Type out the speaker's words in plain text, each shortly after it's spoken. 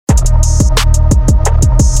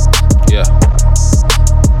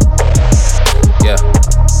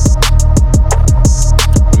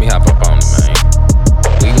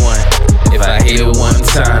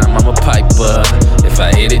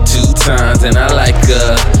times and I like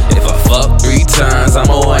her. If I fuck 3 times, I'm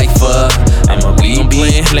a wife her. And we gon'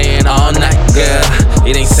 be playing all night, girl.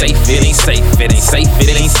 It ain't safe, it ain't safe, it ain't safe, it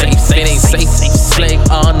ain't safe, it ain't safe, play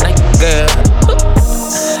all night, girl.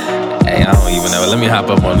 Hey, I don't even know. Let me hop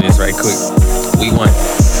up on this right quick. We won.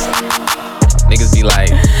 Niggas be like,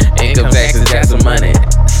 income taxes got some money.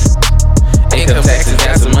 Income taxes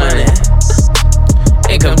got some money.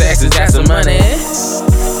 Income taxes got some money.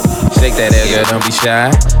 Shake that air, girl, don't be shy.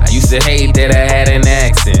 I used to hate that I had an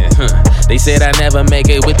accent. They said I never make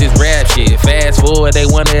it with this rap shit. Fast forward, they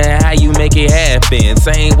wonder how you make it happen.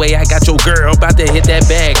 Same way I got your girl about to hit that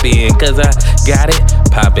bag then. Cause I got it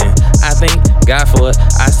poppin'. I thank God for it,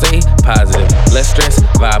 I stay positive. Less stress,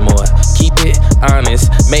 vibe more. Keep it honest,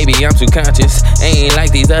 maybe I'm too conscious. Ain't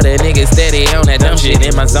like these other niggas steady on that dumb shit.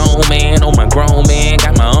 In my zone, man, on my grown man.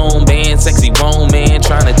 Got my own band, sexy grown man.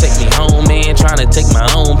 Tryna take me home, man. Tryna take my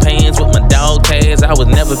own pants with my dog tags. I was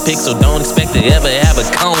never picked, so don't expect to ever have a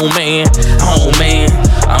cone, man. Oh man,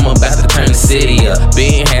 I'm about to turn the city up.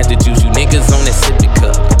 Ben had to juice you niggas on that sippy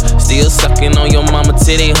cup. Still sucking on your mama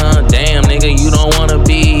titty, huh? Damn, nigga, you don't wanna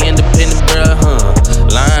be independent, bruh, huh?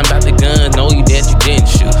 Lying about the guns, know you dead, you didn't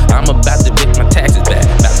shoot. I'm about to get my taxes back.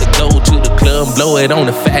 About to go to the club, blow it on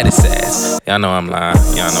the fattest ass. Y'all know I'm lying,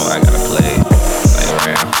 y'all know I gotta play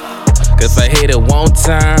around. Cause if I hit it 1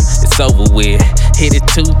 time, it's over with. Hit it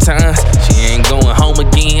 2 times, she ain't going home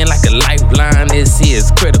again. Like a lifeline, this here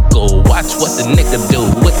is critical. Watch what the nigga do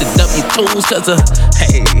with the W-2s. Cause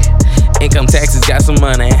hey, income taxes got some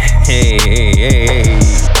money. Hey, hey, hey, hey.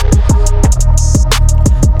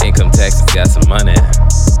 Income taxes got some money.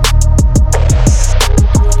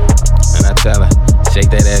 And I tell her,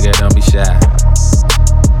 shake that ass, girl, don't be shy.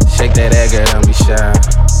 Shake that ass, girl, don't be shy.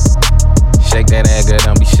 Shake that ass, girl,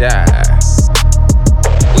 don't be shy.